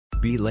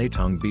B-Lay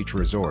Tong Beach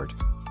Resort.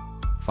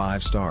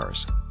 5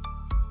 stars.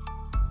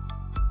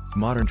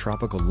 Modern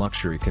tropical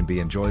luxury can be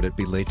enjoyed at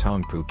B-Lay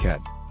Tong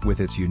Phuket, with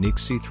its unique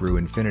see-through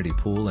infinity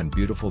pool and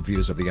beautiful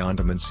views of the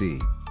Andaman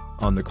Sea.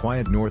 On the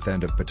quiet north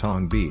end of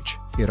Patong Beach,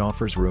 it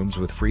offers rooms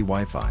with free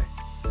Wi-Fi.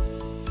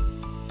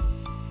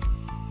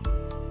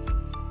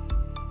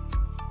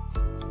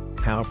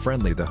 How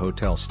friendly the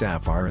hotel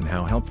staff are and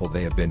how helpful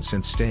they have been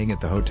since staying at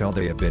the hotel.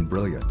 They have been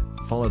brilliant.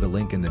 Follow the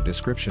link in the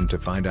description to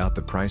find out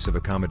the price of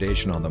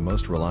accommodation on the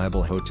most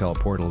reliable hotel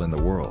portal in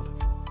the world.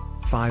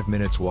 5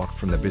 minutes walk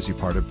from the busy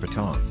part of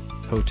Patong.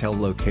 Hotel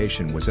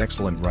location was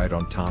excellent, right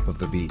on top of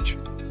the beach.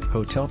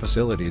 Hotel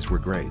facilities were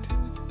great.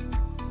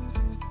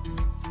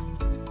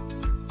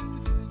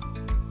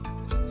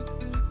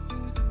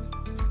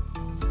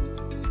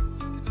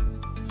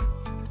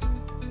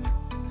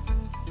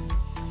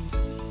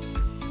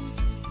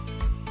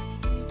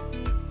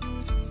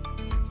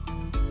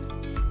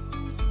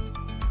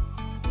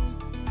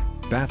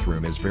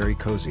 Bathroom is very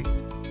cozy.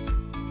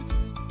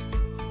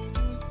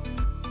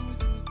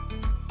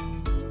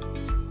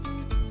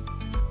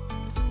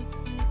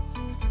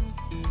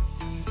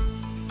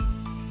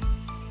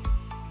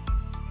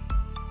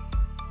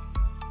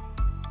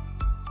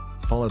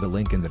 Follow the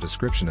link in the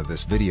description of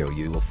this video.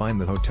 You will find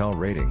the hotel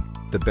rating,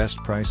 the best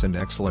price and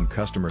excellent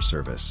customer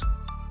service.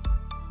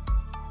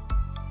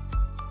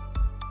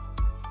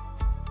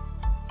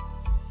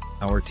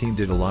 Our team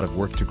did a lot of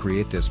work to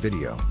create this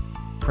video.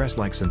 Press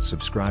likes and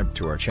subscribe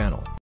to our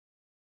channel.